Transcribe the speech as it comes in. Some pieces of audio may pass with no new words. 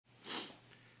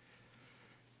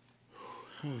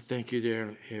Oh, thank you,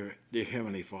 dear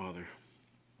Heavenly Father.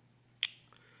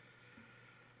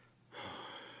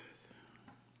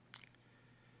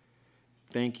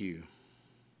 Thank you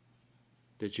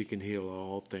that you can heal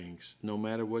all things, no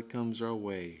matter what comes our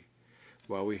way,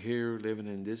 while we're here living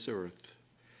in this earth,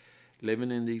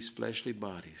 living in these fleshly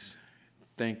bodies.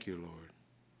 Thank you, Lord,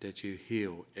 that you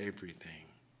heal everything.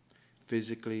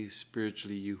 Physically,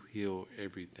 spiritually, you heal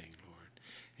everything, Lord.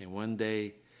 And one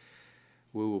day,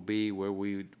 we will be where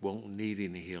we won't need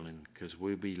any healing because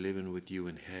we'll be living with you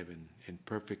in heaven in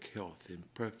perfect health, in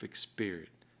perfect spirit,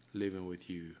 living with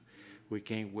you. We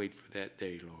can't wait for that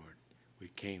day, Lord. We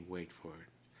can't wait for it.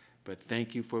 But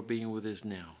thank you for being with us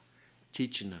now,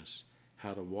 teaching us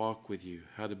how to walk with you,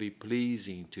 how to be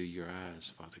pleasing to your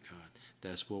eyes, Father God.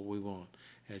 That's what we want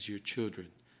as your children.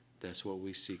 That's what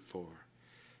we seek for.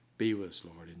 Be with us,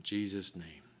 Lord, in Jesus'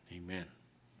 name. Amen.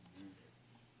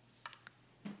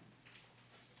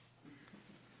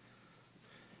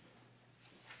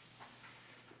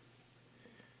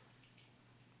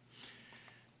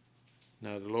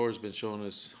 Now, the Lord's been showing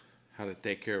us how to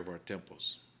take care of our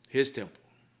temples. His temple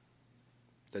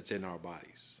that's in our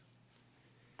bodies.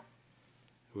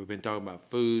 We've been talking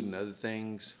about food and other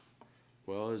things.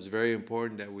 Well, it's very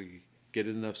important that we get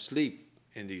enough sleep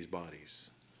in these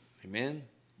bodies. Amen? Amen.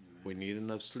 We need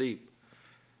enough sleep.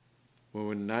 When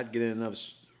we're not getting enough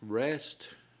rest,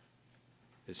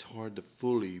 it's hard to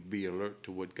fully be alert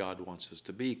to what God wants us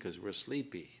to be because we're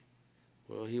sleepy.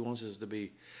 Well, He wants us to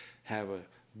have a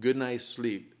good night's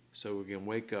sleep so we can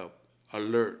wake up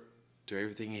alert to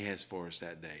everything He has for us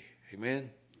that day. Amen?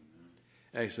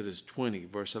 Exodus 20,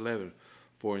 verse 11.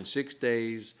 For in 6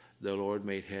 days the Lord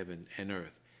made heaven and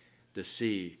earth, the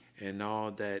sea, and all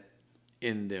that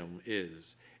in them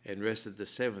is, and rested the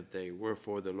seventh day.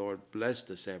 Wherefore the Lord blessed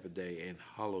the Sabbath day and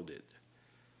hallowed it.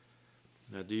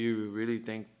 Now, do you really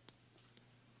think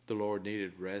the Lord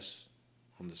needed rest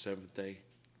on the seventh day?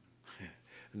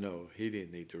 No, He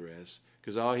didn't need to rest.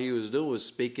 Because all He was doing was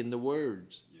speaking the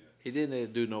words. Yeah. He didn't have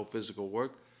to do no physical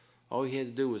work. All He had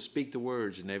to do was speak the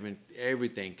words, and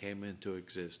everything came into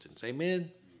existence. Amen?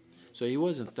 Mm-hmm. So He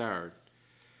wasn't tired.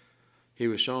 He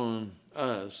was showing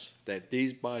us that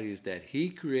these bodies that He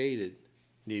created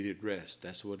needed rest.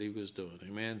 That's what He was doing.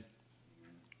 Amen?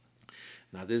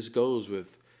 Mm-hmm. Now this goes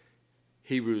with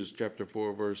Hebrews chapter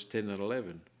 4, verse 10 and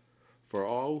 11. For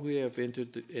all who have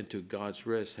entered into God's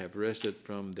rest have rested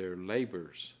from their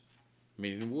labors,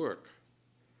 meaning work,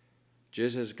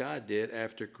 just as God did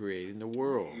after creating the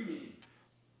world.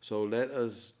 So let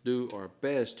us do our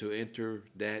best to enter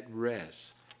that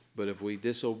rest. But if we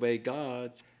disobey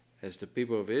God, as the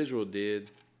people of Israel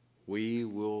did, we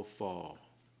will fall.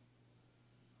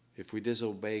 If we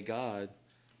disobey God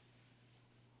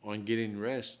on getting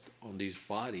rest on these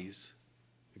bodies,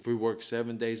 if we work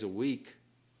 7 days a week,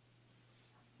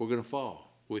 we're going to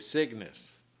fall with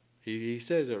sickness. He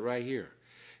says it right here.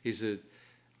 He said,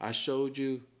 I showed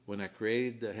you when I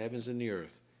created the heavens and the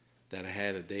earth that I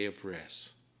had a day of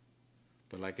rest.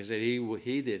 But like I said,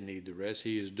 he didn't need the rest.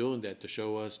 He is doing that to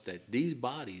show us that these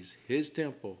bodies, His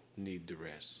temple, need the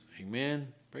rest. Amen?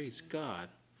 Praise God.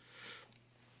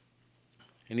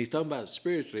 And He's talking about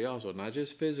spiritually also, not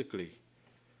just physically.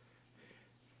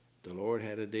 The Lord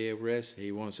had a day of rest.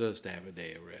 He wants us to have a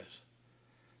day of rest.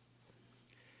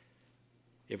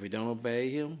 If we don't obey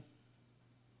Him,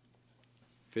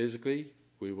 physically,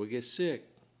 we will get sick.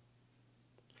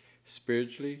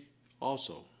 Spiritually,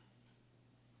 also.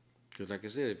 Because like I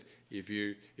said, if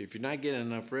you're not getting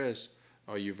enough rest,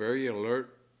 are you very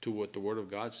alert to what the Word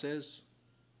of God says?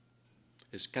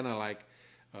 It's kind of like,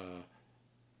 I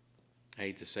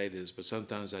hate to say this, but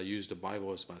sometimes I use the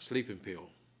Bible as my sleeping pill.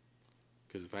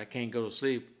 Because if I can't go to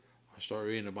sleep, I start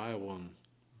reading the Bible, and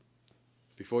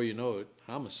before you know it,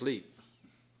 I'm asleep.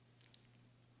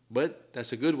 But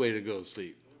that's a good way to go to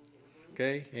sleep.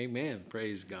 Okay? Amen.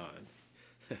 Praise God.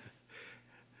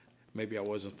 Maybe I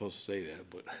wasn't supposed to say that,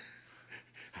 but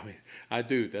I mean, I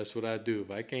do. That's what I do.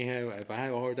 If I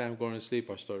have a hard time going to sleep,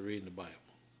 I start reading the Bible.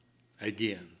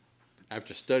 Again.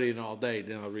 After studying all day,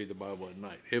 then I'll read the Bible at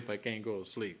night, if I can't go to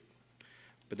sleep.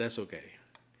 But that's okay.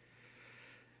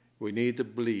 We need to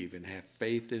believe and have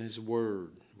faith in His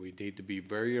Word. We need to be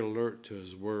very alert to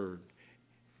His Word.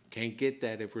 Can't get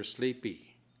that if we're sleepy.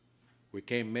 We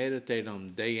can't meditate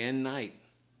on day and night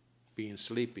being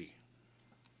sleepy.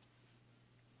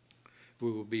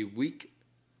 We will be weak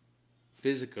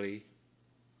physically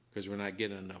because we're not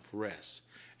getting enough rest.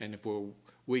 And if we're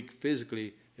weak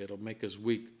physically, it'll make us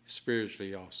weak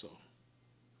spiritually also.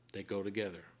 They go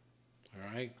together.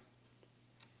 All right?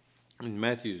 In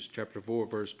Matthew chapter 4,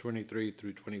 verse 23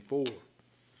 through 24.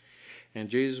 And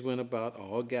Jesus went about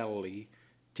all Galilee,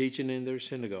 teaching in their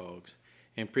synagogues,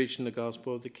 and preaching the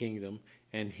gospel of the kingdom,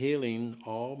 and healing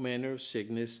all manner of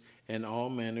sickness and all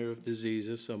manner of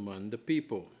diseases among the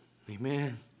people.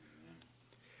 Amen.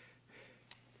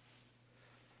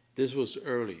 This was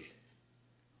early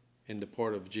in the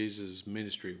part of Jesus'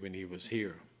 ministry when he was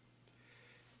here.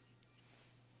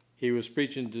 He was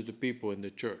preaching to the people in the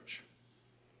church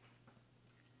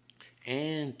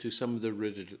and to some of the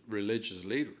religious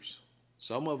leaders.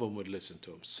 Some of them would listen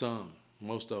to him. Some.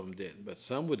 Most of them didn't, but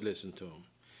some would listen to him.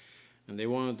 And they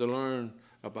wanted to learn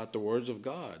about the words of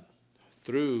God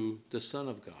through the Son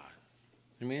of God.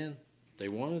 Amen? They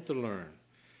wanted to learn.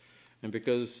 And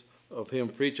because of him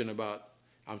preaching about,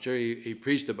 I'm sure he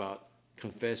preached about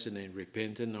confessing and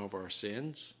repenting of our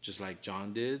sins, just like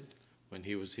John did when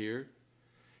he was here.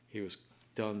 He was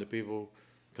telling the people,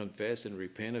 confess and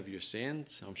repent of your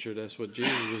sins. I'm sure that's what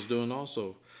Jesus was doing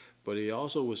also. But he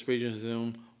also was preaching to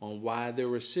them on why they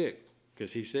were sick.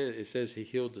 Because it says he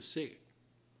healed the sick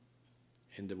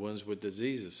and the ones with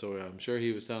diseases. So I'm sure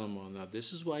he was telling them, well, now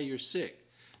this is why you're sick.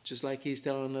 Just like he's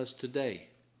telling us today.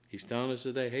 He's telling us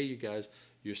today, hey, you guys,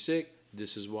 you're sick.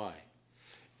 This is why.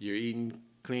 You're eating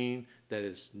clean that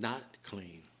is not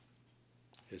clean.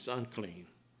 It's unclean.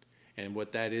 And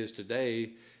what that is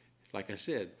today, like I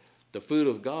said, the food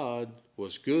of God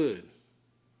was good.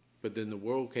 But then the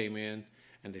world came in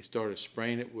and they started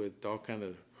spraying it with all kind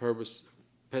of herbicides,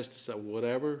 pesticide,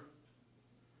 whatever.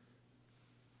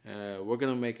 We're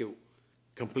going to make it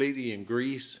completely in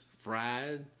grease,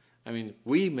 fried. I mean,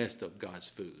 we messed up God's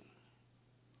food.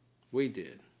 We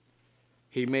did.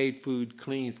 He made food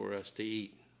clean for us to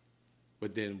eat.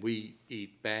 But then we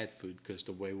eat bad food because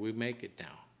the way we make it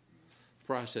now.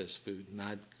 Processed food,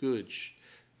 not good.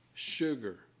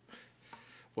 Sugar.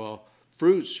 Well,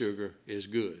 fruit sugar is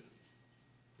good.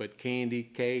 But candy,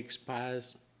 cakes,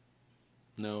 pies,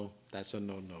 no, that's a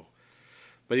no-no.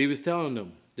 But he was telling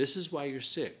them, this is why you're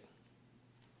sick.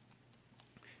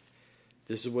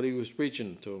 This is what he was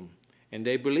preaching to them. And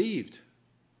they believed.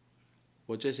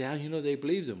 Well, Jesse, how do you know they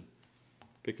believed him?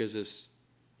 Because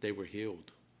they were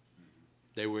healed.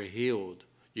 They were healed.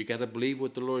 You got to believe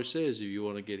what the Lord says if you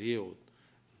want to get healed.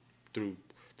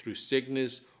 Through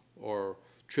sickness or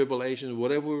tribulation,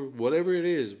 whatever it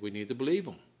is, we need to believe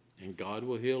him. And God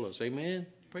will heal us. Amen?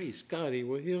 Praise God, he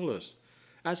will heal us.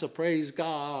 That's a praise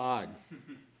God.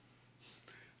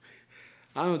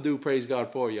 I'm going to do praise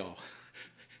God for y'all.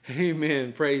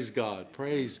 Amen. Praise God.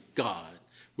 Praise God.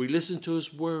 We listen to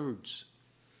his words.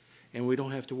 And we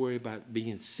don't have to worry about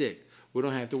being sick. We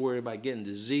don't have to worry about getting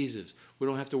diseases. We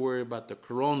don't have to worry about the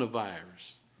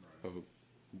coronavirus or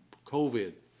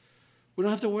COVID. We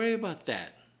don't have to worry about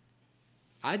that.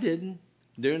 I didn't.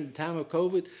 During the time of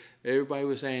COVID, everybody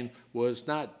was saying, well, it's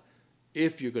not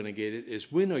if you're going to get it,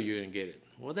 it's when are you going to get it.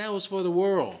 Well, that was for the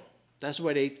world. That's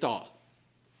what they thought.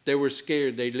 They were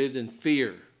scared. They lived in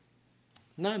fear.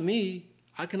 Not me.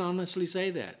 I can honestly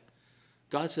say that.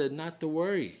 God said not to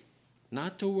worry.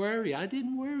 Not to worry. I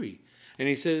didn't worry. And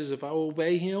he says if I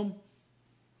obey him,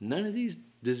 none of these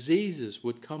diseases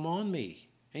would come on me.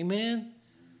 Amen?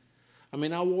 I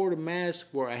mean, I wore the mask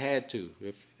where I had to.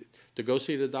 If to go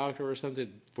see the doctor or something,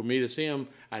 for me to see him,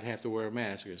 I'd have to wear a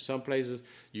mask. In some places,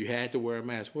 you had to wear a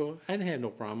mask. Well, I didn't have no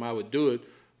problem. I would do it,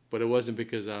 but it wasn't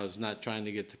because I was not trying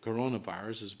to get the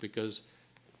coronavirus. It's because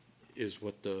it's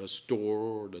what the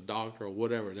store or the doctor or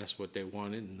whatever, that's what they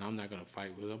wanted, and I'm not going to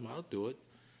fight with them. I'll do it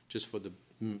just for the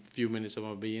few minutes I'm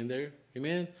going to be in there.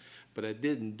 Amen? But I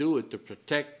didn't do it to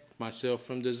protect myself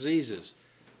from diseases.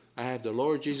 I have the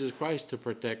Lord Jesus Christ to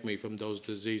protect me from those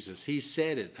diseases. He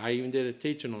said it. I even did a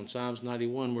teaching on Psalms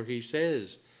 91 where he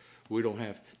says we don't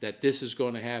have, that this is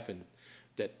going to happen,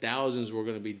 that thousands were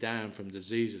going to be dying from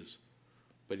diseases.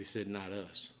 But he said not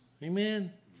us.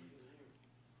 Amen?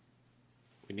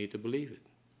 We need to believe it.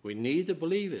 We need to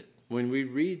believe it. When we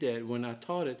read that, when I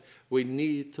taught it, we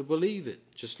need to believe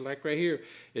it. Just like right here,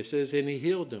 it says, and he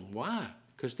healed them. Why?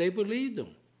 Because they believed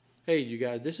him. Hey, you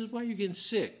guys, this is why you're getting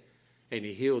sick. And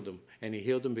he healed them. And he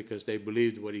healed them because they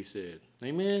believed what he said.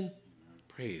 Amen?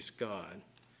 Praise God.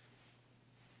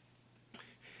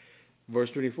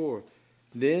 Verse 24.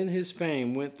 Then his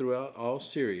fame went throughout all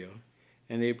Syria,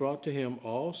 and they brought to him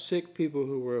all sick people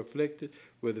who were afflicted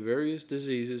with various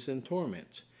diseases and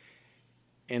torments,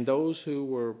 and those who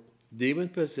were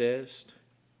demon-possessed,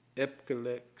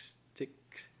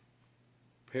 epileptics,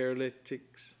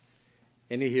 paralytics,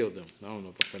 and he healed them. I don't know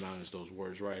if I pronounced those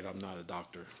words right. I'm not a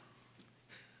doctor.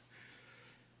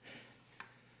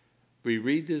 We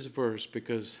read this verse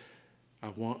because I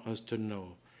want us to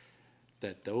know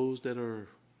that those that are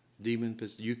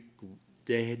demon-possessed,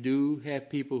 they do have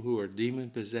people who are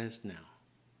demon-possessed now.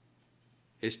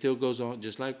 It still goes on.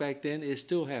 Just like back then, it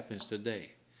still happens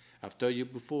today. I've told you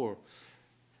before,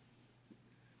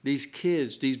 these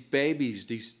kids, these babies,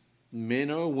 these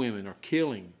men or women are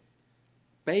killing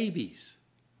babies.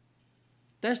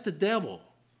 That's the devil.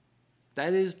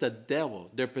 That is the devil.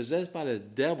 They're possessed by the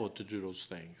devil to do those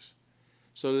things.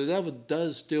 So the devil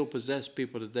does still possess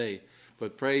people today.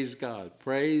 But praise God,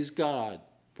 praise God,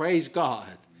 praise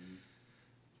God.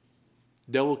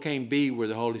 Devil can't be where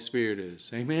the Holy Spirit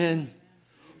is. Amen?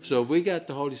 So if we got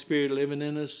the Holy Spirit living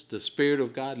in us, the Spirit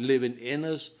of God living in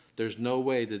us, there's no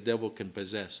way the devil can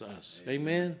possess us.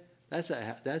 Amen? That's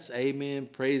amen.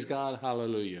 Praise God.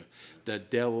 Hallelujah. The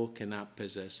devil cannot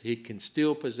possess. He can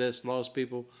still possess lost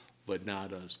people, but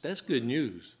not us. That's good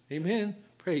news. Amen?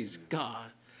 Praise God.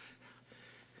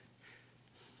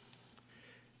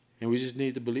 And we just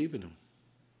need to believe in him.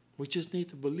 We just need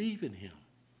to believe in him.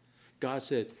 God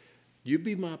said, you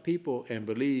be my people and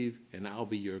believe, and I'll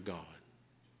be your God.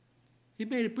 He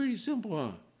made it pretty simple,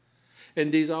 huh?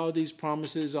 And all these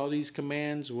promises, all these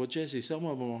commands, well, Jesse, some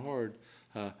of them are hard.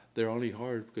 They're only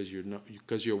hard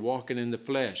because you're walking in the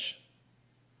flesh.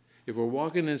 If we're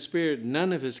walking in the Spirit,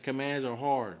 none of his commands are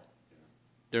hard.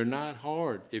 They're not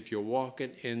hard if you're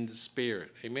walking in the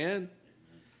Spirit. Amen?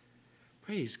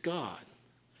 Praise God.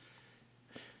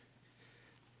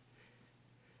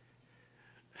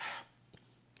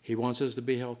 He wants us to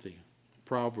be healthy.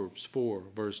 Proverbs 4,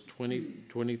 verse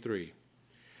 23.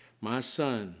 My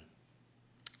son,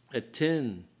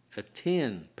 attend,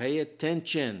 pay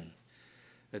attention.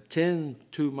 Attend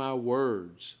to my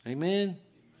words. Amen?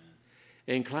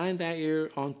 Incline thy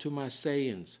ear unto my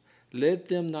sayings. Let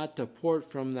them not depart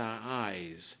from thy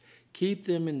eyes. Keep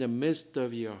them in the midst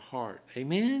of your heart.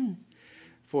 Amen?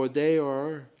 For they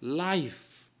are life.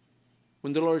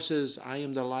 When the Lord says, I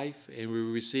am the life, and we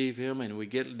receive him, and we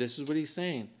get, this is what he's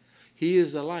saying. He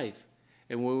is the life.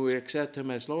 And when we accept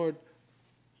him as Lord,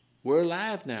 we're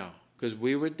alive now, because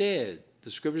we were dead.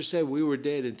 The scripture said we were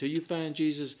dead. Until you find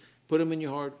Jesus, put him in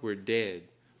your heart, we're dead.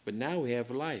 But now we have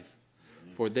life.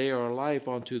 For they are life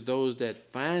unto those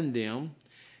that find them.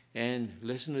 And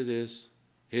listen to this,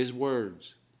 his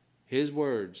words,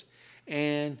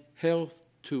 and health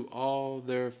to all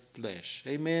their flesh.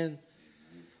 Amen?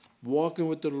 Walking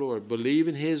with the Lord,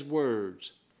 believing his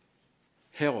words,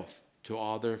 health to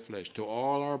all their flesh, to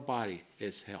all our body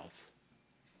is health.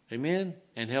 Amen?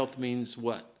 And health means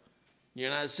what? You're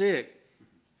not sick.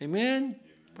 Amen? Amen.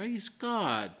 Praise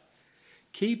God.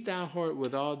 Keep thy heart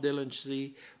with all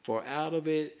diligency, for out of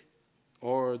it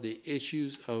are the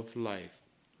issues of life.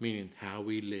 Meaning how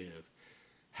we live.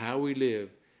 How we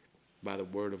live by the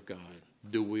word of God.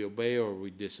 Do we obey or we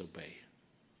disobey?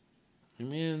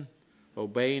 Amen?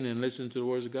 Obeying and listening to the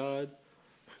words of God,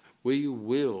 we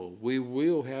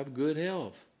will have good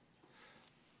health.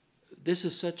 This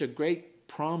is such a great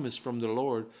promise from the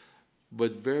Lord,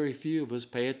 but very few of us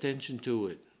pay attention to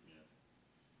it.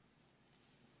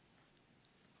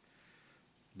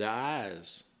 The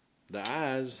eyes,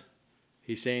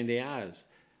 he's saying the eyes.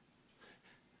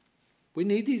 We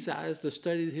need these eyes to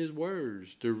study his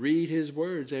words, to read his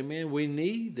words. Amen. We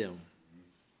need them.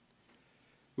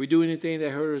 We do anything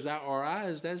that hurts our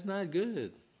eyes, that's not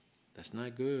good. That's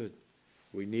not good.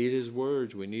 We need his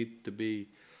words. We need to be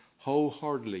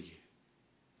wholeheartedly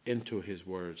into his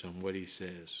words on what he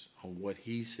says,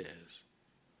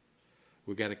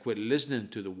 We got to quit listening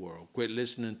to the world, quit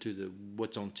listening to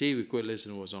what's on TV, quit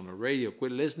listening to what's on the radio,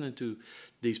 quit listening to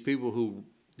these people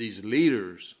these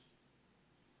leaders.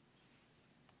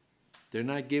 They're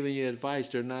not giving you advice.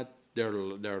 They're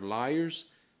liars.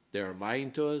 They're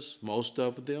lying to us, most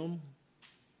of them.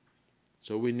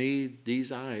 So we need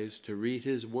these eyes to read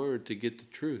his word to get the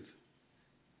truth.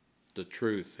 The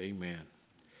truth, amen.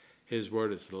 His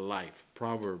word is life.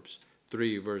 Proverbs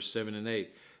 3, verse 7 and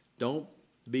 8. Don't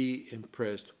be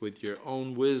impressed with your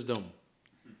own wisdom.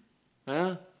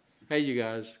 Huh? Hey, you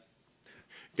guys.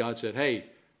 God said, hey,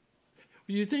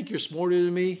 you think you're smarter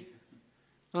than me?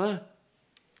 Huh?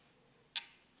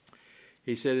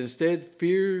 He said, instead,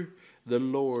 fear the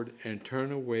Lord and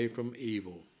turn away from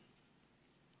evil.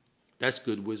 That's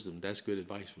good wisdom. That's good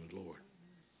advice from the Lord.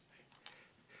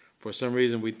 For some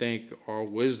reason, we think our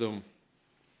wisdom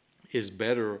is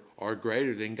better or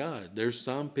greater than God. There's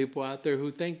some people out there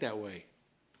who think that way,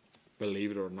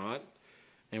 believe it or not.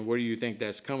 And where do you think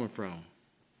that's coming from?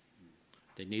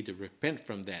 They need to repent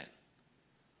from that.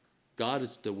 God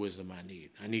is the wisdom I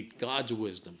need. I need God's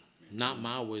wisdom, not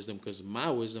my wisdom, because my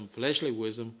wisdom, fleshly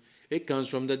wisdom, it comes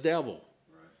from the devil.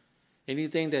 Right.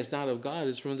 Anything that's not of God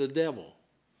is from the devil.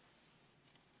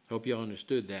 Hope you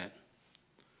understood that.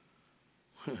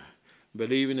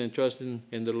 Believing and trusting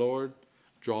in the Lord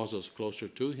draws us closer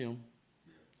to him.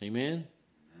 Amen?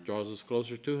 Draws us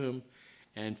closer to him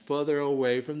and further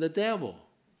away from the devil.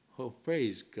 Oh,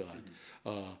 praise God.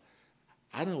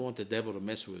 I don't want the devil to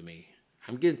mess with me.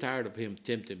 I'm getting tired of him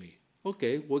tempting me.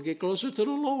 Okay, we'll get closer to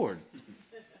the Lord.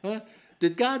 Huh?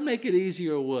 Did God make it easy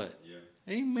or what? Yeah.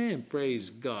 Amen. Praise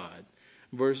God.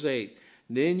 Verse 8.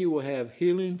 Then you will have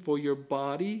healing for your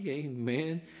body.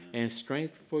 Amen. And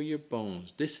strength for your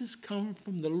bones. This is coming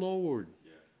from the Lord.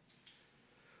 Yeah.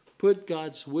 Put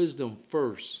God's wisdom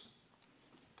first.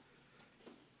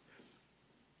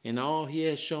 And all he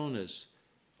has shown us,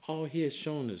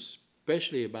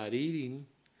 especially about eating,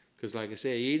 because like I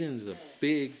said, eating is a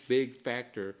big, big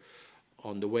factor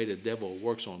on the way the devil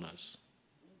works on us.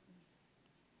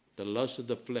 The lust of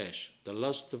the flesh.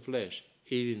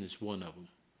 Eating is one of them.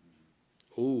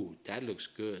 Ooh, that looks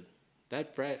good.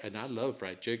 And I love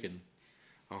fried chicken.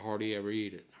 I hardly ever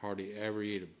eat it.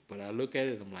 But I look at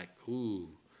it, I'm like, ooh,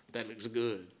 that looks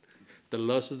good. The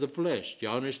lust of the flesh. Do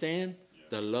y'all understand? Yeah.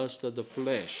 The lust of the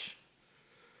flesh.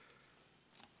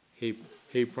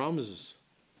 He promises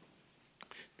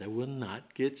that we'll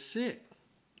not get sick.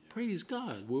 Praise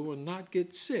God. We will not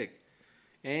get sick.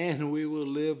 And we will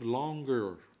live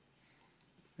longer.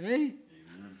 Hey?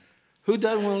 Amen. Who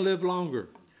doesn't want to live longer?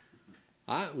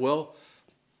 I want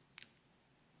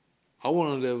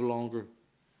to live longer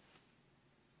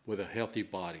with a healthy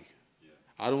body. Yeah.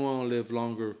 I don't want to live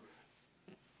longer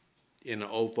in an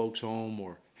old folks home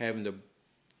or having to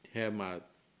have my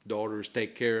daughters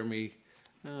take care of me.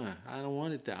 I don't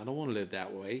want it that. I don't want to live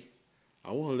that way.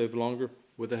 I want to live longer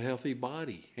with a healthy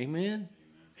body. Amen? Amen.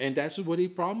 And that's what he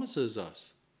promises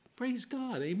us. Praise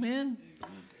God. Amen?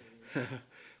 Amen.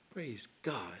 Praise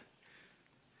God.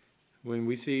 When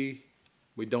we see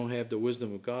we don't have the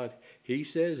wisdom of God, he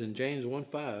says in James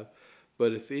 1:5,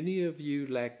 but if any of you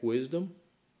lack wisdom,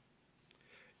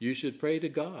 you should pray to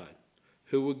God,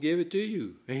 who will give it to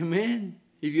you. Amen?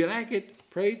 If you lack it,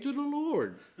 pray to the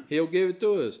Lord. He'll give it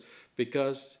to us.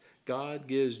 Because God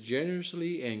gives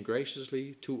generously and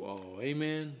graciously to all.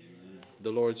 Amen? Amen. The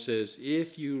Lord says,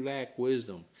 if you lack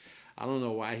wisdom. I don't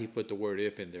know why he put the word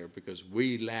if in there, because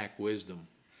we lack wisdom.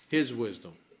 His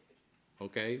wisdom.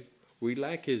 Okay? We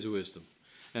lack his wisdom.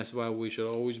 That's why we should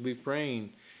always be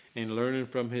praying and learning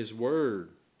from his word.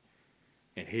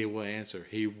 And he will answer.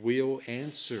 He will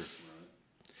answer.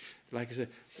 Like I said,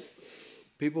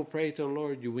 people pray to the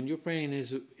Lord. When you're praying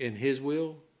in his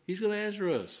will, he's going to answer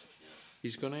us.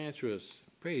 He's going to answer us.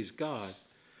 Praise God.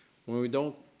 When we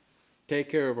don't take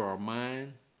care of our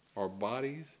mind, our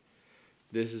bodies,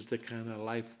 this is the kind of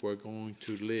life we're going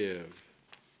to live.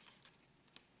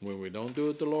 When we don't do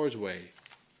it the Lord's way.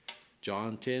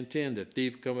 John 10:10, the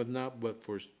thief cometh not but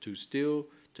for to steal,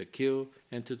 to kill,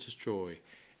 and to destroy.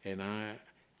 And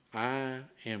I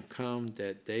am come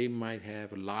that they might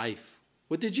have life.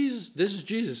 What did Jesus, this is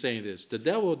Jesus saying this. The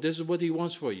devil, this is what he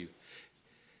wants for you.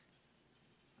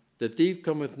 The thief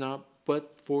cometh not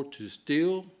but for to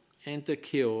steal and to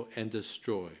kill and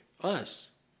destroy. Us.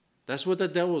 That's what the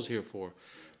devil's here for.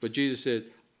 But Jesus said,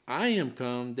 I am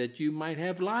come that you might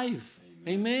have life.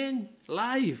 Amen.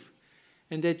 Life.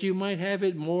 And that you might have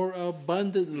it more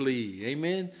abundantly.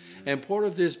 Amen. And part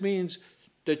of this means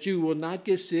that you will not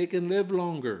get sick and live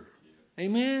longer.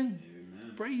 Amen.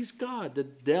 Amen. Praise God. The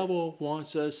devil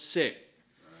wants us sick.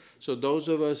 Right. So those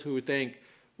of us who think,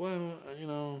 well, you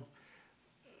know,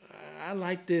 I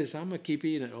like this. I'm going to keep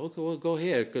eating it. Okay, well, go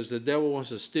ahead, because the devil wants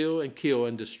to steal and kill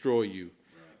and destroy you.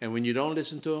 Right. And when you don't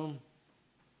listen to him,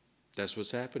 that's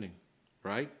what's happening,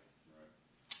 right?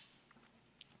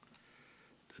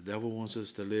 The devil wants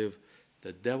us to live.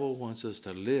 The devil wants us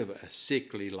to live a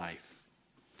sickly life.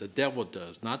 The devil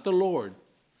does, not the Lord.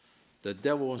 The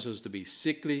devil wants us to be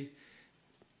sickly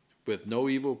with no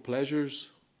evil pleasures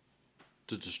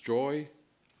to destroy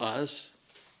us.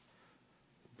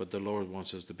 But the Lord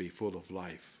wants us to be full of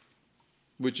life,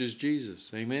 which is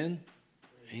Jesus. Amen?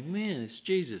 Amen. It's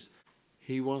Jesus.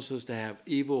 He wants us to have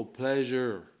evil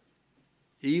pleasure.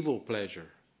 Evil pleasure.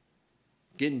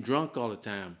 Getting drunk all the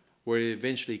time, where it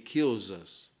eventually kills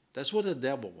us. That's what the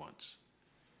devil wants.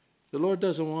 The Lord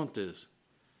doesn't want this.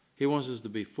 He wants us to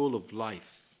be full of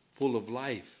life. Full of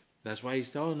life. That's why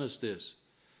he's telling us this.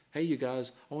 Hey, you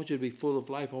guys, I want you to be full of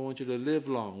life. I want you to live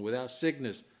long without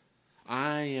sickness.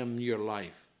 I am your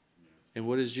life. And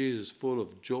what is Jesus? Full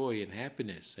of joy and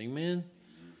happiness. Amen?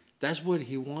 That's what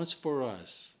he wants for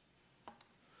us.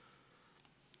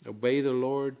 Obey the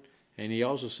Lord. And he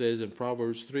also says in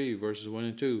Proverbs 3, verses 1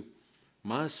 and 2,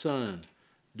 my son,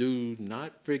 do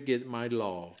not forget my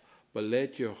law, but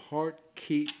let your heart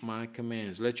keep my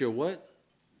commands. Let your what?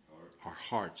 Our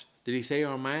hearts. Did he say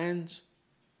our minds?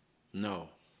 No.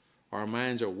 Our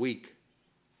minds are weak.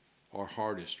 our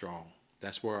heart is strong.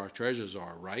 That's where our treasures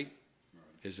are, right?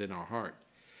 Is in our heart.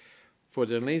 For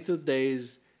the length of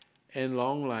days and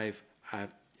long life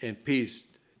and peace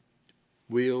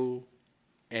will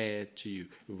add to you.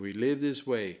 If we live this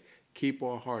way, keep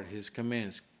our heart, his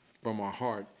commands from our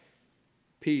heart,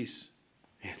 peace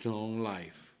and long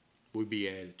life will be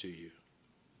added to you.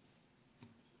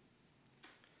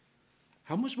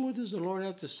 How much more does the Lord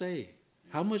have to say?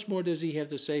 How much more does he have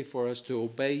to say for us to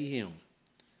obey him?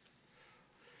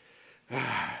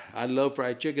 I love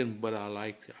fried chicken, but I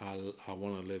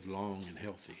want to live long and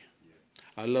healthy.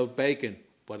 I love bacon,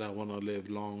 but I want to live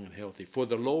long and healthy for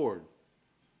the Lord.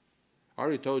 I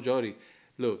already told Jody,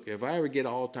 look, if I ever get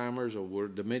Alzheimer's or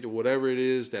dementia, whatever it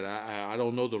is that I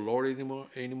don't know the Lord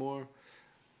anymore,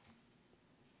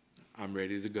 I'm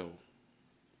ready to go.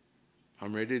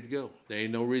 I'm ready to go. There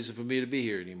ain't no reason for me to be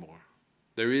here anymore.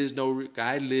 There is no,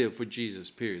 I live for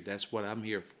Jesus, period. That's what I'm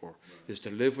here for, is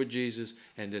to live for Jesus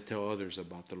and to tell others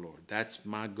about the Lord. That's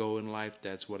my goal in life.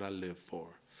 That's what I live for.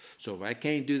 So if I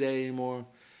can't do that anymore,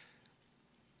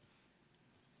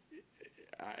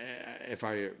 if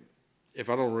I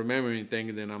don't remember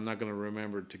anything, then I'm not going to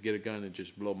remember to get a gun and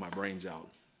just blow my brains out.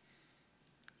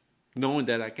 Knowing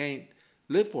that I can't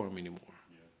live for him anymore.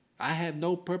 Yeah. I have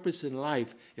no purpose in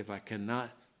life if I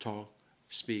cannot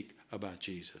speak about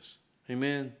Jesus.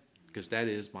 Amen? Because that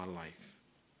is my life.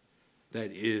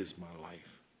 That is my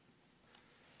life.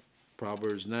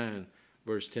 Proverbs 9,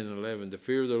 verse 10 and 11. The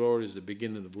fear of the Lord is the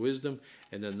beginning of wisdom,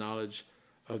 and the knowledge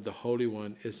of the Holy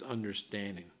One is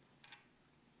understanding.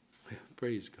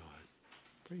 Praise God.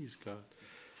 Praise God.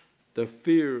 The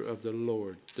fear of the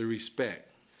Lord, the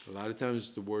respect. A lot of times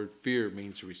the word fear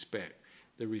means respect.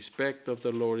 The respect of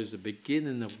the Lord is the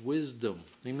beginning of wisdom.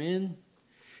 Amen?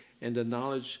 And the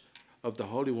knowledge of the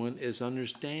Holy One is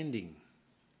understanding.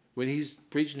 When he's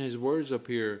preaching his words up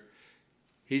here,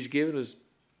 he's giving us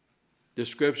the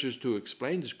scriptures to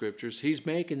explain the scriptures. He's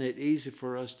making it easy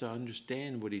for us to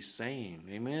understand what he's saying.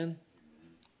 Amen?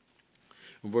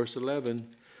 In verse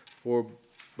 11, for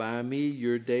by me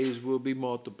your days will be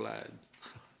multiplied.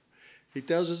 He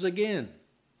tells us again.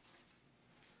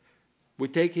 We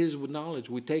take his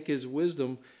knowledge, we take his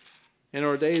wisdom, and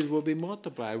our days will be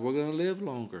multiplied. We're going to live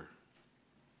longer.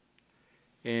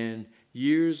 And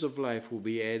years of life will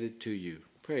be added to you.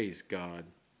 Praise God.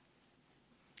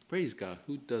 Praise God.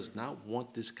 Who does not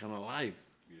want this kind of life?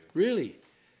 Yeah. Really.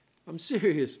 I'm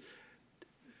serious.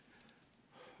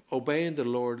 Obeying the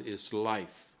Lord is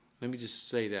life. Let me just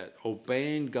say that.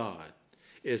 Obeying God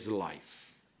is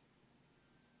life.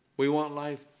 We want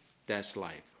life? That's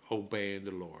life. Obeying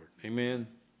the Lord. Amen?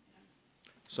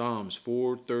 Psalms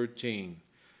 4:13.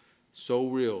 So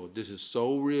real. This is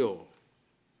so real.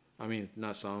 I mean,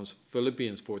 not Psalms.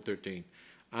 Philippians 4:13.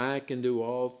 I can do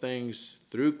all things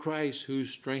through Christ who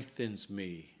strengthens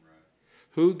me. Right.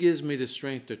 Who gives me the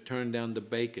strength to turn down the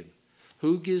bacon?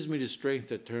 Who gives me the strength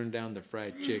to turn down the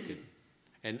fried chicken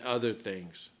and other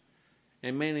things?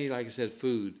 And mainly, like I said,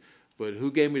 food. But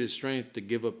who gave me the strength to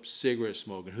give up cigarette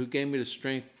smoking? Who gave me the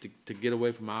strength to get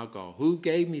away from alcohol? Who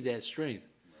gave me that strength?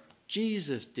 Right.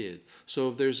 Jesus did. So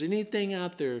if there's anything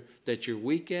out there that you're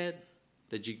weak at,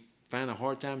 that you find a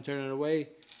hard time turning away,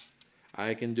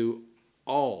 I can do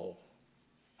all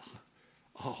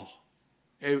of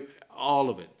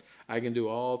it. I can do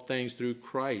all things through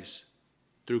Christ.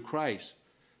 Through Christ.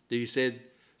 Did he say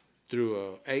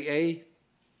through AA?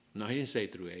 No, he didn't say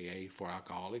through AA for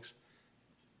alcoholics.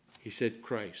 He said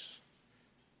Christ.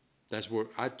 That's where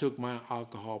I took my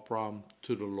alcohol problem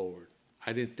to the Lord.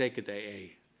 I didn't take it to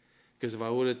AA. Because if I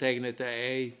would have taken it to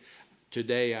AA,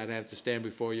 today I'd have to stand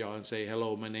before y'all and say,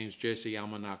 hello, my name's Jesse,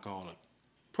 I'm an alcoholic.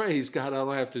 Praise God, I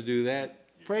don't have to do that.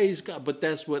 Praise God. But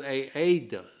that's what AA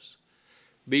does.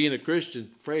 Being a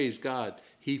Christian, praise God,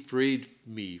 he freed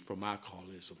me from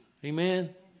alcoholism.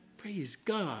 Amen? Praise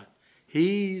God.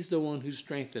 He's the one who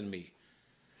strengthened me.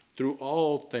 Through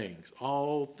all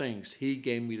things, he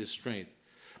gave me the strength.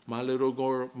 My little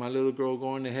girl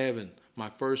going to heaven, my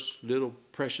first little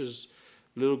precious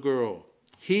little girl,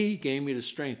 he gave me the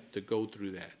strength to go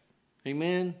through that.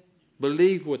 Amen?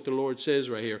 Believe what the Lord says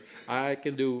right here. I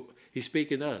can do, he's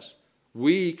speaking to us.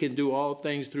 We can do all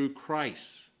things through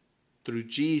Christ, through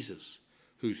Jesus,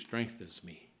 who strengthens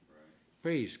me. Right.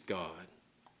 Praise God.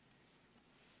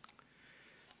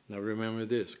 Now remember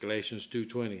this, Galatians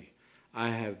 2:20. I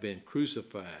have been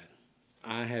crucified.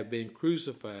 I have been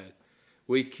crucified.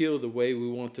 We kill the way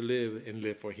we want to live and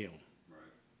live for him.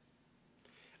 Right.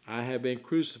 I have been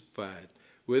crucified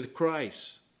with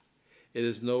Christ. It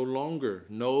is no longer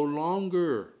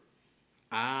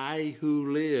I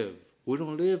who live. We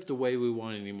don't live the way we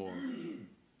want anymore.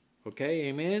 Okay,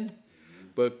 amen?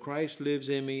 But Christ lives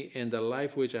in me, and the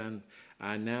life which in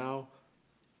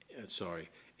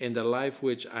the life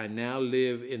which I now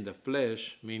live in the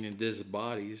flesh, meaning this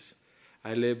bodies,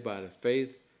 I live by the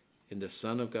faith in the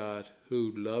Son of God,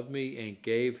 who loved me and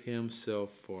gave himself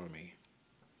for me.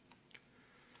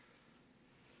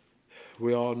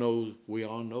 We all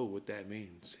know what that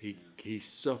means. He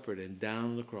suffered and died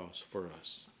on the cross for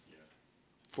us. Yeah.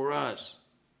 For us.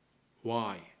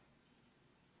 Why?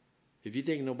 If you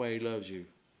think nobody loves you,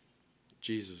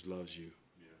 Jesus loves you.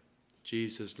 Yeah.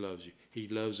 Jesus loves you. He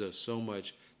loves us so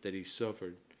much that he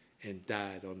suffered and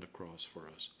died on the cross for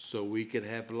us, so we could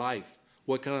have life.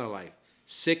 What kind of life?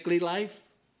 Sickly life?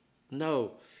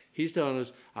 No. He's telling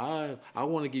us, I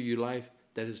want to give you life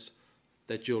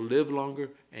that you'll live longer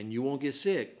and you won't get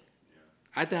sick.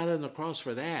 Yeah. I died on the cross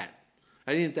for that.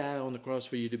 I didn't die on the cross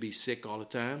for you to be sick all the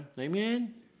time. Amen?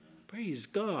 Amen. Praise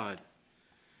God.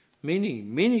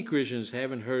 Many Christians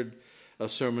haven't heard a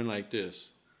sermon like this.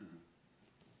 Mm-hmm.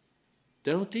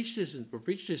 They don't teach this or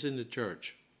preach this in the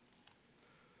church.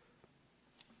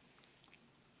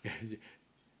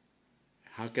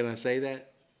 How can I say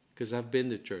that? Because I've been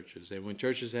to churches. And when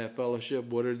churches have fellowship,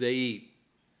 what do they eat?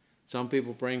 Some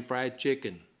people bring fried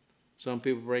chicken. Some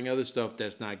people bring other stuff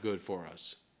that's not good for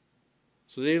us.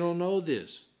 So they don't know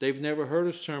this. They've never heard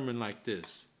a sermon like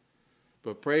this.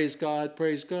 But praise God,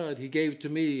 he gave it to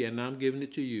me and I'm giving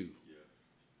it to you.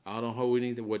 Yeah. I don't hold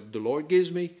anything. What the Lord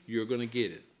gives me, you're going to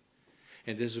get it.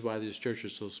 And this is why this church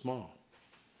is so small.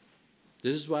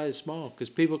 This is why it's small,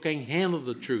 because people can't handle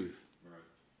the truth. Right.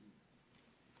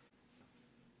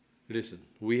 Listen,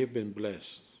 we have been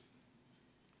blessed.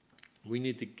 We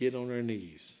need to get on our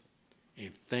knees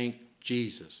and thank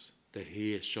Jesus that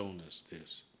he has shown us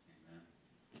this. Amen.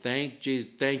 Thank Jesus.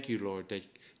 Thank you, Lord, that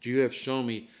you have shown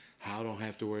me how I don't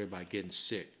have to worry about getting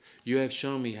sick. You have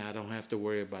shown me how I don't have to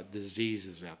worry about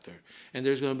diseases out there. And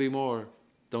there's going to be more.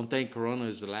 Don't think Corona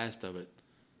is the last of it.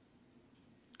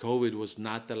 COVID was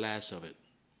not the last of it.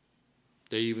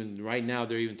 Right now,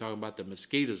 they're even talking about the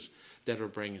mosquitoes that are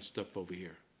bringing stuff over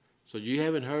here. So you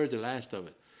haven't heard the last of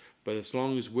it. But as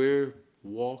long as we're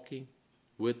walking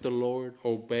with the Lord,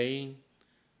 obeying,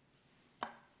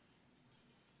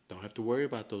 don't have to worry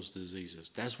about those diseases.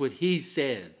 That's what he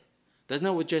said. That's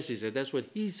not what Jesse said. That's what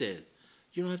he said.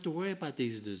 You don't have to worry about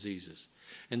these diseases.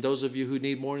 And those of you who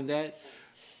need more than that,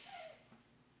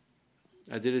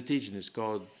 I did a teaching.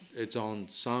 It's on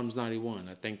Psalms 91.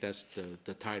 I think that's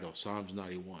the title, Psalms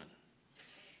 91.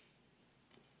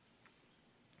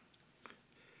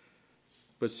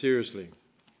 But seriously,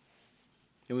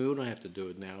 and we don't have to do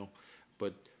it now,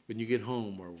 but when you get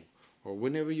home or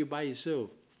whenever you're by yourself,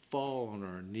 fall on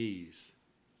our knees.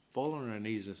 Fall on our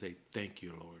knees and say, thank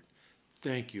you, Lord.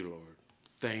 Thank you, Lord.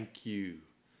 Thank you.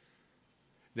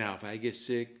 Now, if I get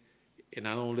sick and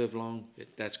I don't live long,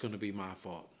 that's going to be my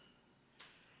fault.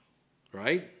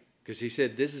 Right? Because he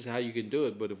said this is how you can do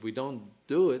it. But if we don't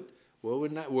do it, well,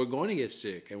 we're going to get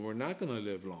sick and we're not going to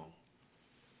live long.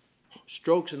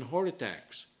 Strokes and heart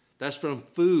attacks. That's from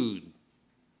food.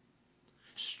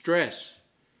 Stress.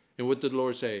 And what did the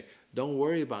Lord say? Don't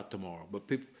worry about tomorrow. But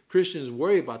Christians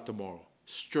worry about tomorrow.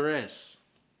 Stress.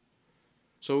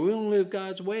 So if we don't live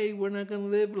God's way, we're not going to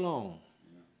live long.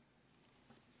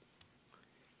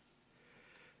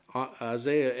 Yeah.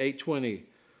 Isaiah 8:20.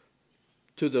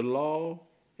 To the law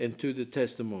and to the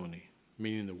testimony,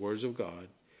 meaning the words of God,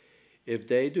 if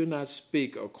they do not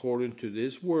speak according to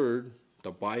this word,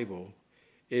 the Bible,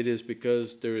 it is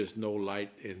because there is no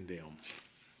light in them.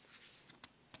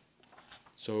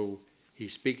 So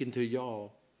he's speaking to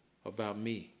y'all about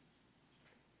me.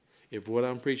 If what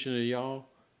I'm preaching to y'all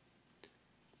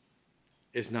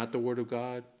is not the word of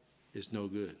God, it's no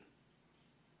good.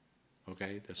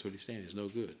 Okay? That's what he's saying. It's no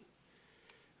good.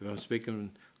 If I'm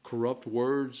speaking corrupt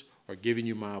words or giving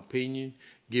you my opinion,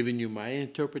 giving you my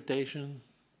interpretation,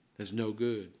 that's no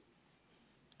good.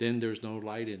 Then there's no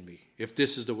light in me, if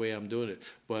this is the way I'm doing it.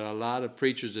 But a lot of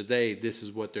preachers today, this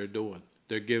is what they're doing.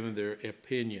 They're giving their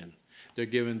opinion. They're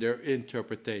giving their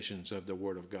interpretations of the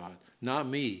Word of God. Not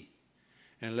me.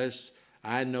 Unless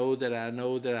I know that I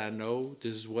know that I know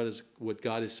this is what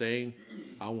God is saying,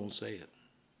 I won't say it.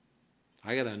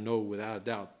 I got to know without a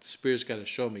doubt. The Spirit's got to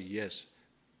show me, yes,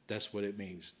 that's what it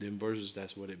means. Them verses,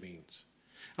 that's what it means.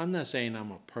 I'm not saying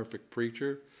I'm a perfect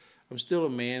preacher. I'm still a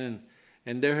man,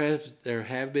 and there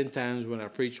have been times when I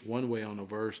preached one way on a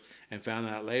verse and found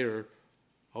out later,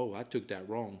 oh, I took that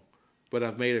wrong. But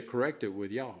I've made it corrected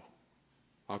with y'all.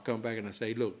 I'll come back and I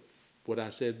say, look, what I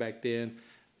said back then,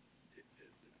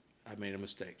 I made a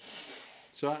mistake.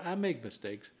 So I make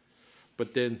mistakes.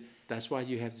 But then that's why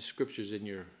you have the scriptures in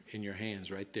your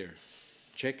hands right there.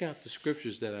 Check out the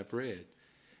scriptures that I've read.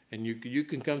 And you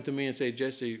can come to me and say,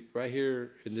 Jesse, right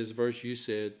here in this verse you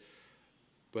said,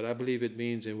 but I believe it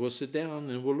means, and we'll sit down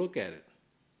and we'll look at it.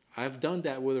 I've done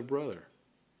that with a brother.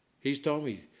 He's told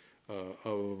me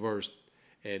a verse,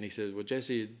 and he said, well,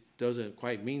 Jesse, it doesn't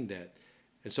quite mean that.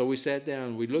 And so we sat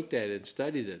down, we looked at it and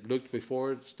studied it, looked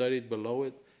before it, studied below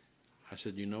it. I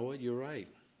said, you know what, you're right.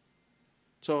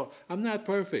 So I'm not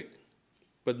perfect,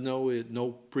 but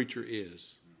no preacher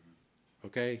is.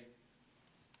 Okay?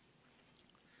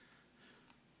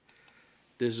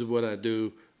 This is what I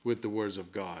do with the words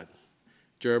of God.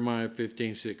 Jeremiah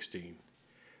 15:16.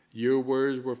 Your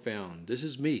words were found. This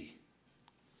is me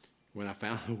when I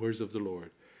found the words of the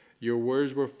Lord. Your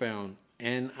words were found,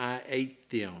 and I ate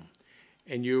them.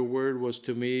 And your word was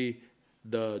to me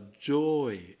the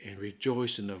joy and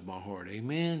rejoicing of my heart.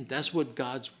 Amen. That's what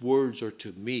God's words are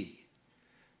to me.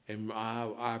 And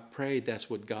I pray that's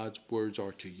what God's words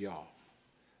are to y'all.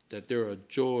 That they're a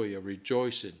joy, a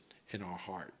rejoicing in our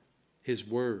heart. His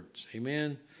words.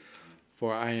 Amen.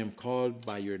 For I am called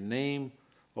by your name,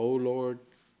 O Lord,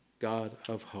 God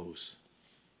of hosts.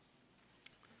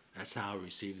 That's how I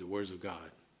receive the words of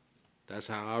God. That's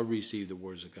how I receive the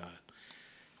words of God.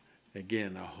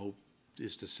 Again, I hope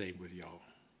it's the same with y'all.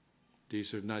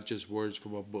 These are not just words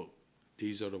from a book.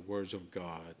 These are the words of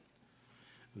God.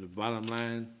 And the bottom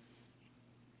line,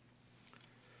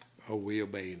 are we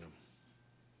obeying them?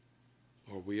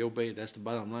 Are we obeying? That's the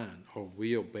bottom line. Are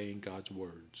we obeying God's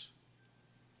words?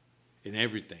 In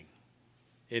everything.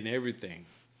 In everything.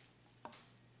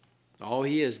 All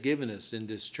he has given us in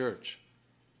this church.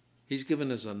 He's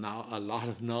given us a lot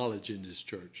of knowledge in this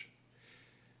church.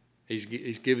 He's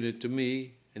given it to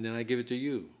me, and then I give it to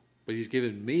you. But he's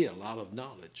given me a lot of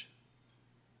knowledge.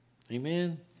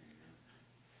 Amen?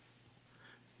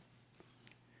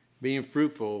 Being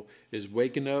fruitful is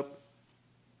waking up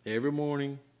every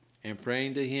morning and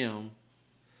praying to him,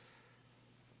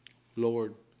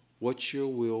 Lord, what's your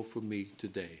will for me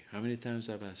today? How many times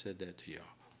have I said that to y'all?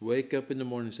 Wake up in the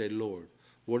morning and say, Lord,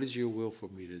 what is your will for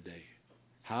me today?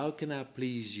 How can I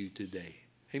please you today?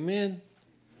 Amen?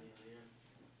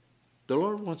 The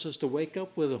Lord wants us to wake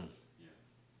up with him. Yeah.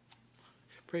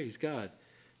 Praise God.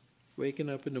 Waking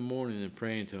up in the morning and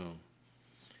praying to him.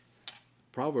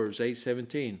 Proverbs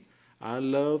 8:17. I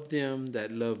love them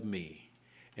that love me,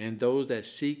 and those that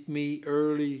seek me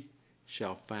early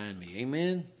shall find me.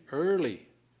 Amen? Early.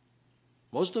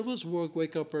 Most of us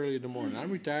wake up early in the morning.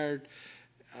 I'm retired.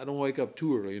 I don't wake up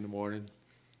too early in the morning,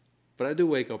 but I do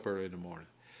wake up early in the morning.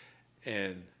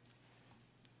 And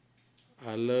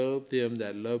I love them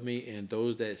that love me and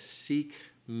those that seek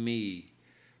me.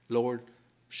 Lord,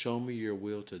 show me your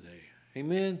will today.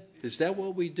 Amen? Is that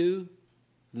what we do?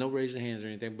 No raising hands or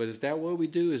anything, but is that what we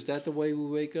do? Is that the way we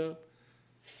wake up?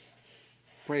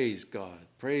 Praise God.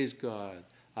 Praise God.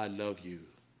 I love you.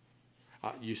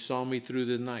 You saw me through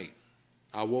the night.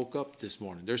 I woke up this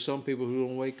morning. There's some people who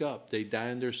don't wake up. They die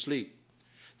in their sleep.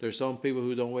 There's some people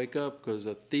who don't wake up because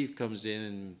a thief comes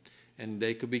in and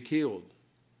they could be killed.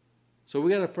 So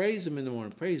we got to praise him in the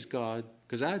morning. Praise God,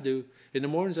 because I do. In the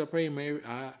mornings I pray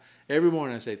every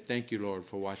morning I say, thank you, Lord,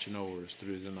 for watching over us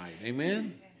through the night.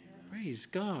 Amen? Praise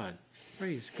God.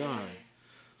 Praise God.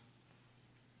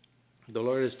 The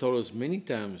Lord has told us many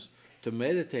times to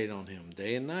meditate on him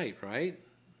day and night, right?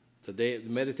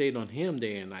 Meditate on him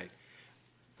day and night.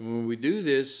 And when we do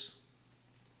this,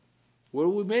 what are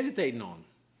we meditating on?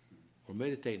 We're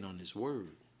meditating on his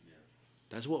word.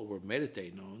 That's what we're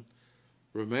meditating on.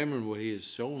 Remembering what he has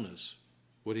shown us,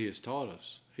 what he has taught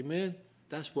us. Amen?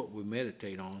 That's what we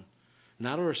meditate on.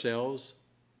 Not ourselves.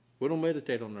 We don't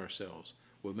meditate on ourselves.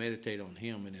 We meditate on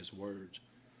him and his words.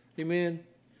 Amen?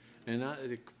 And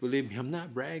believe me, I'm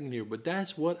not bragging here, but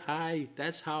that's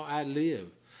how I live.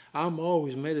 I'm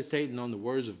always meditating on the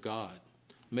words of God.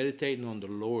 Meditating on the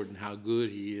Lord and how good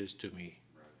he is to me.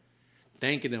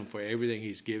 Thanking him for everything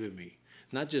he's given me.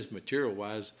 Not just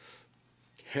material-wise,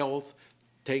 health,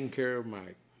 taking care of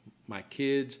my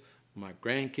kids, my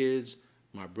grandkids,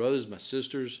 my brothers, my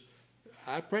sisters.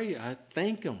 I pray, I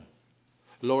thank him.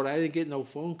 Lord, I didn't get no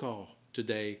phone call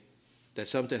today that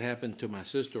something happened to my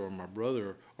sister or my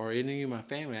brother or any of my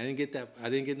family. I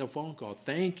didn't get no phone call.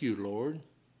 Thank you, Lord.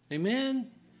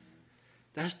 Amen?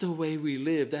 That's the way we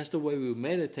live. That's the way we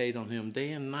meditate on him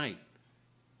day and night.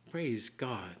 Praise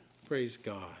God. Praise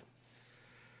God.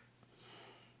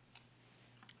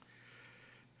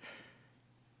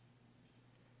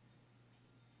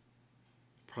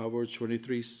 Proverbs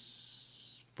 23,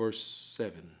 verse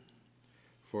 7.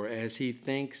 For as he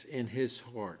thinks in his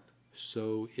heart,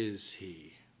 so is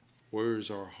he. Where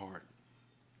is our heart?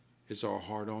 Is our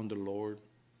heart on the Lord?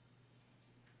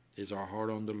 Is our heart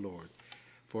on the Lord?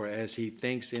 For as he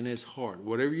thinks in his heart,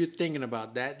 whatever you're thinking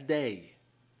about that day,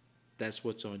 that's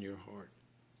what's on your heart.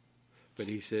 But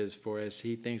he says, for as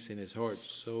he thinks in his heart,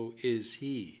 so is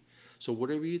he. So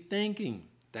whatever you're thinking,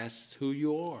 that's who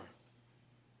you are.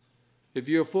 If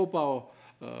you're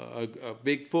a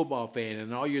big football fan,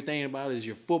 and all you're thinking about is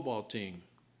your football team,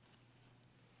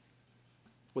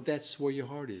 well, that's where your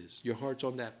heart is. Your heart's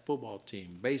on that football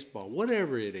team, baseball,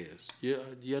 whatever it is.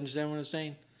 You understand what I'm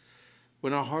saying?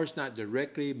 When our heart's not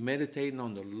directly meditating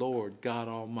on the Lord God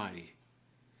Almighty,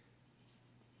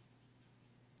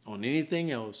 on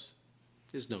anything else,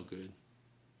 it's no good.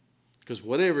 Because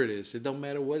whatever it is, it don't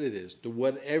matter what it is.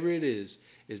 Whatever it is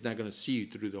not going to see you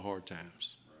through the hard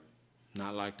times. Right.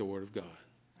 Not like the Word of God.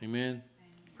 Amen? Amen?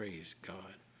 Praise God.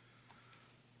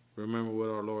 Remember what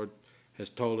our Lord has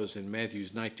told us in Matthew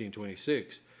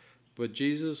 19:26. But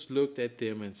Jesus looked at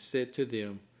them and said to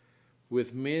them,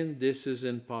 with men this is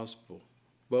impossible,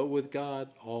 but with God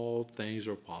all things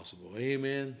are possible.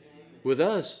 Amen? Amen. With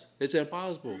us, it's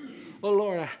impossible. Oh,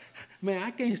 Lord,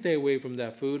 I can't stay away from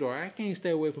that food, or I can't stay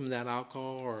away from that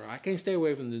alcohol, or I can't stay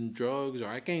away from the drugs, or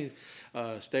I can't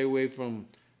stay away from,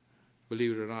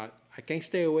 believe it or not, I can't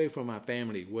stay away from my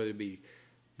family, whether it be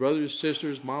brothers,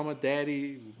 sisters, mama,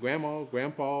 daddy, grandma,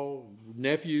 grandpa,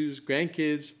 nephews,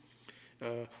 grandkids.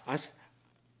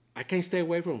 I can't stay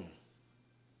away from them.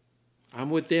 I'm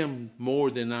with them more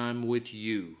than I'm with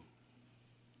you.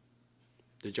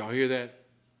 Did y'all hear that?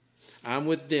 I'm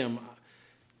with them.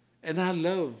 And I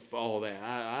love all that.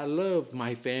 I love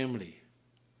my family.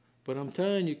 But I'm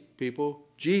telling you, people,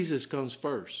 Jesus comes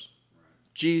first.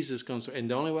 Right. Jesus comes first. And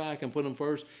the only way I can put him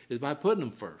first is by putting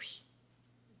him first.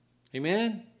 Amen?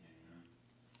 Amen?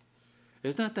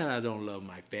 It's not that I don't love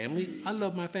my family. I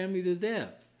love my family to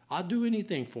death. I'll do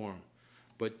anything for them.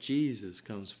 But Jesus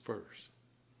comes first.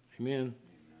 Amen? Amen.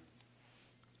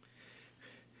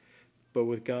 But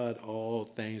with God, all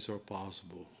things are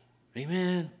possible.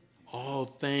 Amen? All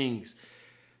things.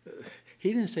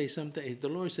 He didn't say something. The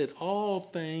Lord said all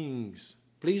things.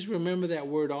 Please remember that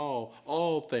word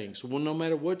all things. Well, no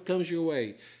matter what comes your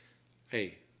way,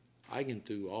 hey, I can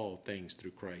do all things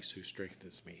through Christ who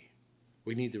strengthens me.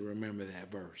 We need to remember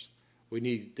that verse. We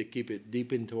need to keep it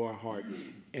deep into our heart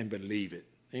and believe it.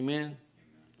 Amen? Amen.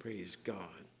 Praise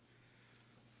God.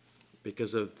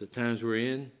 Because of the times we're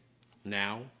in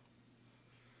now,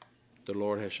 the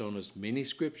Lord has shown us many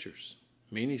scriptures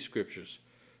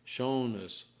shown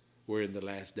us we're in the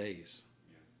last days.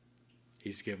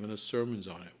 He's given us sermons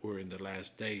on it. We're in the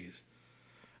last days.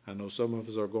 I know some of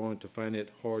us are going to find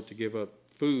it hard to give up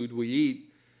food we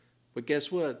eat, but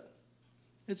guess what?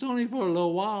 It's only for a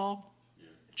little while. Yeah.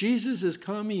 Jesus is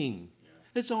coming.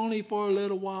 Yeah. It's only for a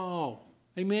little while.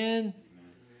 Amen? Amen?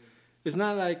 It's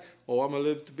not like, oh, I'm going to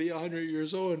live to be 100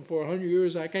 years old, and for 100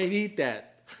 years I can't eat that.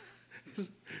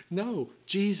 No,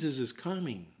 Jesus is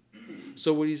coming.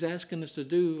 So what he's asking us to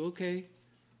do, okay,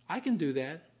 I can do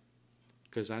that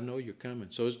because I know you're coming.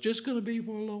 So it's just going to be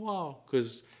for a little while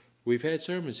because we've had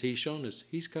sermons. He's shown us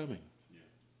he's coming. Yeah.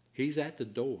 He's at the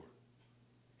door,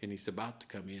 and he's about to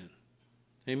come in.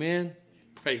 Amen?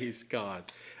 Praise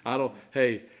God. I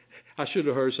should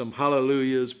have heard some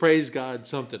hallelujahs. Praise God,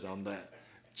 something on that.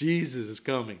 Jesus is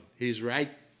coming. He's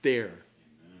right there.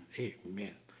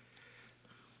 Amen.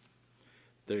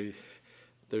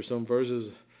 There's some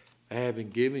verses I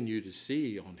haven't given you to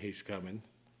see on his coming.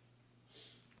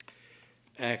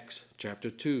 Acts chapter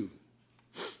 2,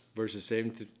 verses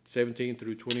 17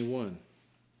 through 21.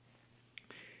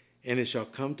 And it shall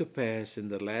come to pass in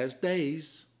the last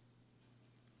days,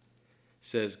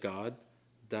 says God,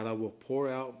 that I will pour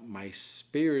out my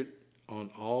spirit on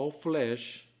all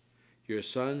flesh. Your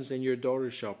sons and your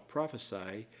daughters shall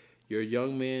prophesy. Your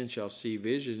young men shall see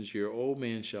visions. Your old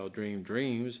men shall dream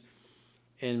dreams.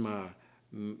 And my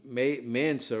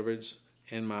manservants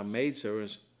and my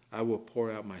maidservants, I will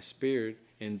pour out my spirit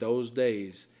in those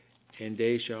days, and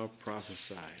they shall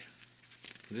prophesy.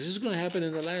 This is going to happen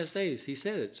in the last days. He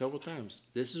said it several times.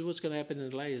 This is what's going to happen in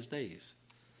the last days.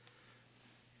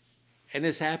 And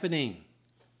it's happening.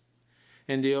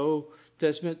 In the Old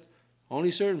Testament,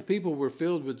 only certain people were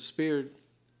filled with the Spirit.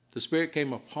 The Spirit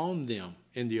came upon them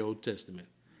in the Old Testament.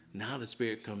 Now the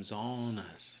Spirit comes on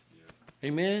us. Yeah.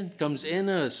 Amen? Comes in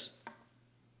us.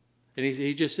 And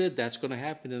he just said that's going to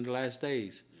happen in the last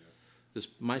days. Yeah.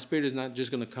 My Spirit is not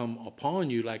just going to come upon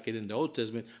you like it in the Old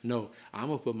Testament. No, I'm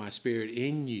going to put my Spirit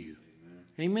in you.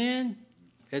 Amen? Amen?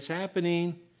 It's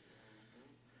happening.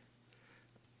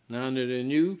 Now under the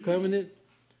new covenant,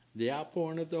 the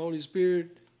outpouring of the Holy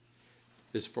Spirit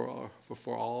is for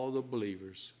all the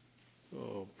believers.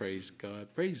 Oh, praise God.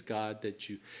 Praise God that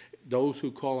those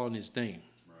who call on his name.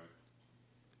 Right.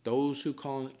 Those who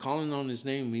calling on his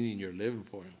name, meaning you're living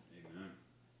for him. Amen.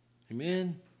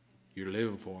 Amen. You're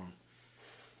living for him.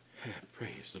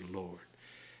 Praise the Lord.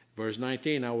 Verse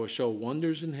 19, I will show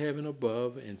wonders in heaven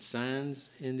above and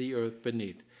signs in the earth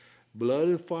beneath, blood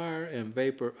and fire and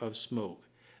vapor of smoke.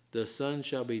 The sun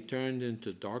shall be turned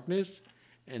into darkness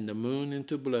and the moon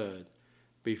into blood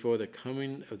before the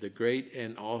coming of the great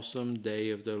and awesome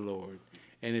day of the Lord.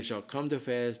 And it shall come to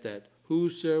pass that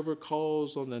whosoever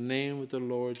calls on the name of the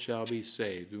Lord shall be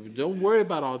saved. Don't worry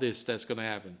about all this that's going to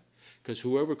happen. Because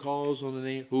whoever calls on the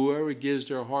name, whoever gives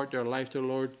their heart, their life to the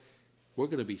Lord, we're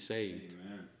going to be saved.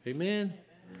 Amen. Amen.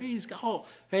 Praise God. Oh,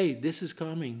 hey, this is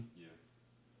coming. Yeah.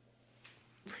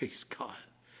 Praise God.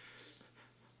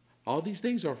 All these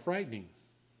things are frightening.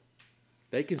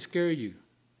 They can scare you.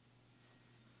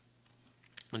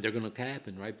 And they're going to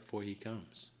happen right before he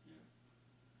comes.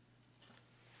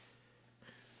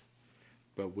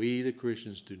 But we, the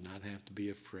Christians, do not have to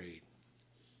be afraid.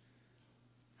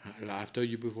 I've told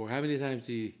you before, how many times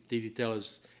did he tell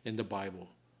us in the Bible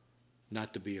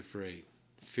not to be afraid?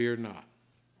 Fear not.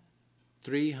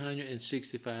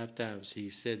 365 times he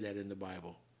said that in the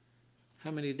Bible. How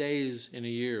many days in a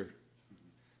year?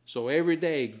 So every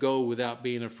day, go without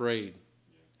being afraid.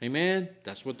 Amen?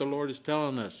 That's what the Lord is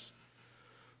telling us.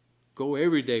 Go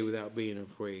every day without being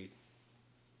afraid.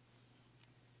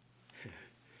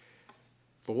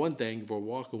 For one thing, if we're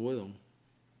walking with him,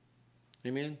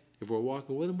 amen? If we're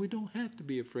walking with him, we don't have to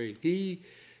be afraid.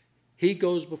 He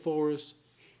goes before us.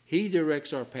 He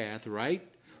directs our path, right?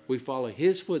 We follow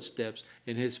his footsteps,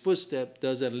 and his footstep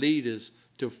doesn't lead us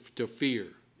to fear.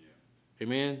 Yeah.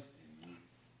 Amen? Amen?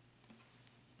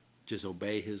 Just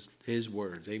obey his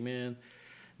words. Amen?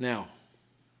 Now,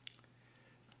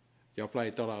 y'all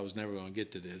probably thought I was never going to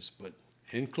get to this, but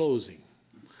in closing,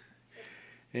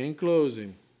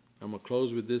 I'm going to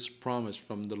close with this promise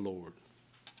from the Lord.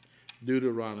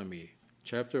 Deuteronomy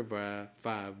chapter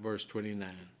 5, verse 29.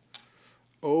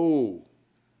 Oh,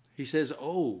 he says,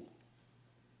 oh.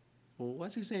 Well,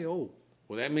 what's he say, oh?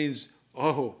 Well, that means,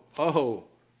 oh.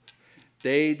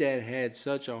 They that had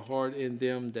such a heart in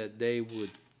them that they would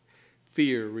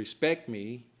fear, respect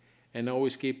me, and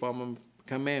always keep all my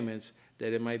commandments,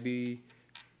 that it might be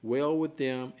well with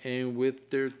them and with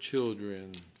their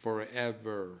children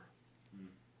forever.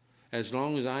 As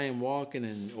long as I am walking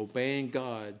and obeying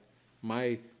God,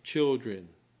 my children,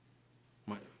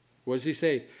 what does he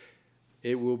say?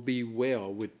 It will be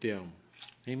well with them.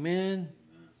 Amen?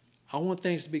 I want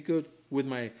things to be good with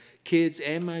my kids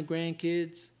and my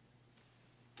grandkids.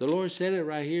 The Lord said it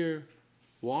right here.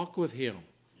 Walk with him.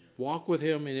 Walk with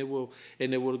him, and it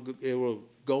will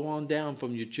go on down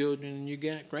from your children and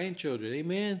your grandchildren.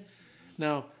 Amen?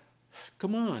 Now,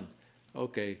 come on.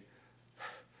 Okay.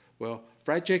 Well,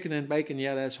 fried chicken and bacon,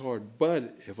 yeah, that's hard.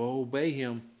 But if I obey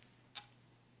him,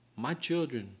 my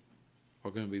children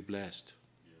are going to be blessed.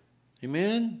 Yeah.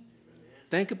 Amen? Amen?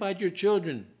 Think about your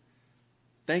children.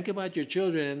 Think about your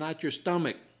children and not your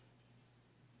stomach.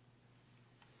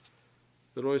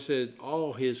 The Lord said,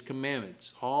 all his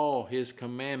commandments, all his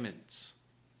commandments.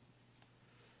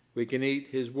 We can eat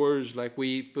his words like we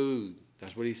eat food.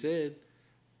 That's what he said.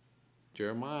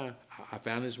 Jeremiah, I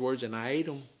found his words and I ate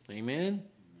them. Amen?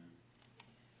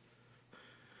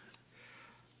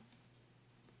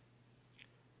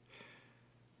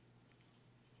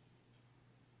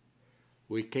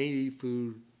 We can't eat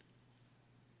food.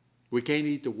 We can't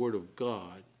eat the word of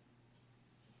God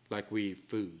like we eat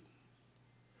food.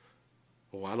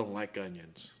 Oh, I don't like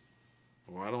onions.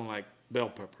 Or I don't like bell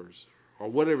peppers. Or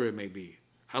whatever it may be.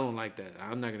 I don't like that.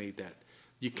 I'm not going to eat that.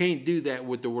 You can't do that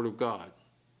with the word of God.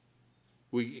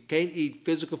 We can't eat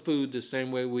physical food the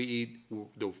same way we eat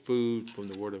the food from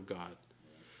the word of God.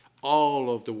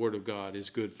 All of the word of God is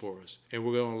good for us. And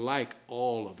we're going to like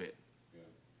all of it.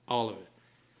 All of it.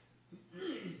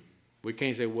 We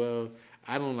can't say, well,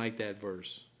 I don't like that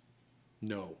verse.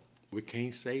 No, we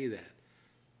can't say that.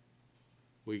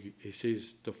 It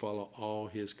says to follow all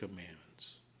his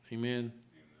commandments. Amen? Amen.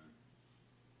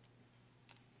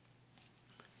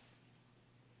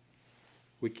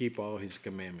 We keep all his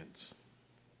commandments.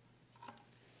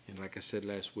 And like I said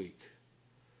last week,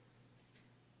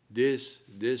 this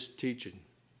teaching,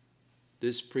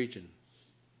 this preaching,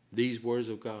 these words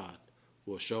of God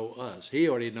will show us. He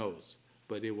already knows,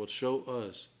 but it will show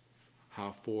us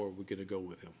how far we're going to go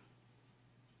with him.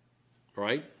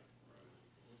 Right?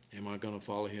 Am I going to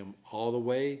follow him all the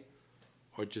way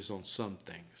or just on some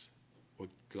things? Well,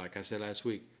 like I said last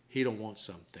week, he don't want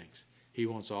some things. He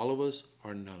wants all of us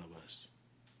or none of us.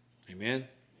 Amen?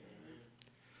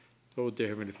 Oh, dear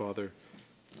Heavenly Father,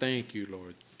 thank you,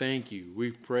 Lord. Thank you.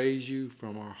 We praise you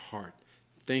from our heart.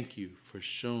 Thank you for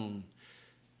showing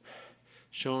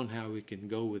how we can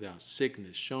go without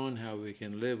sickness, showing how we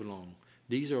can live long.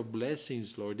 These are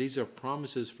blessings, Lord. These are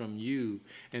promises from you.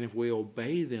 And if we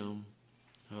obey them,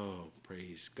 oh,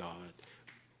 praise God.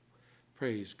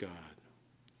 Praise God.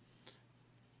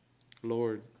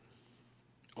 Lord,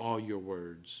 all your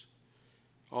words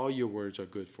are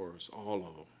good for us, all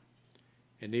of them.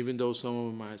 And even though some of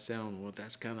them might sound, well,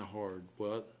 that's kind of hard.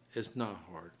 Well, it's not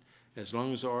hard. As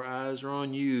long as our eyes are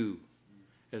on you,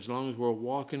 as long as we're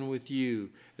walking with you,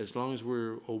 as long as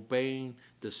we're obeying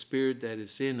the Spirit that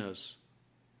is in us,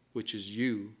 which is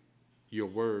you, your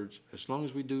words, as long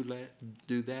as we do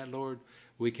that, Lord,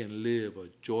 we can live a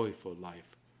joyful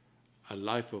life, a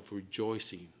life of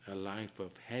rejoicing, a life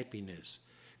of happiness,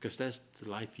 because that's the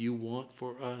life you want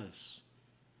for us.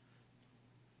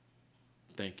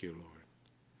 Thank you, Lord.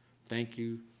 Thank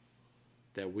you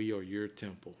that we are your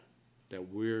temple,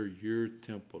 that we're your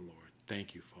temple, Lord.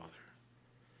 Thank you, Father.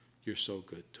 You're so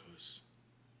good to us.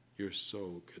 You're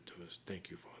so good to us.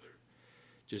 Thank you, Father.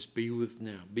 Just be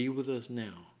with us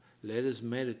now. Let us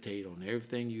meditate on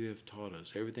everything you have taught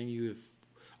us,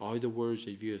 all the words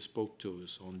that you have spoke to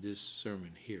us on this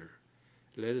sermon here.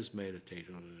 Let us meditate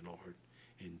on it, Lord.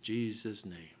 In Jesus'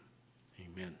 name,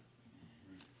 amen.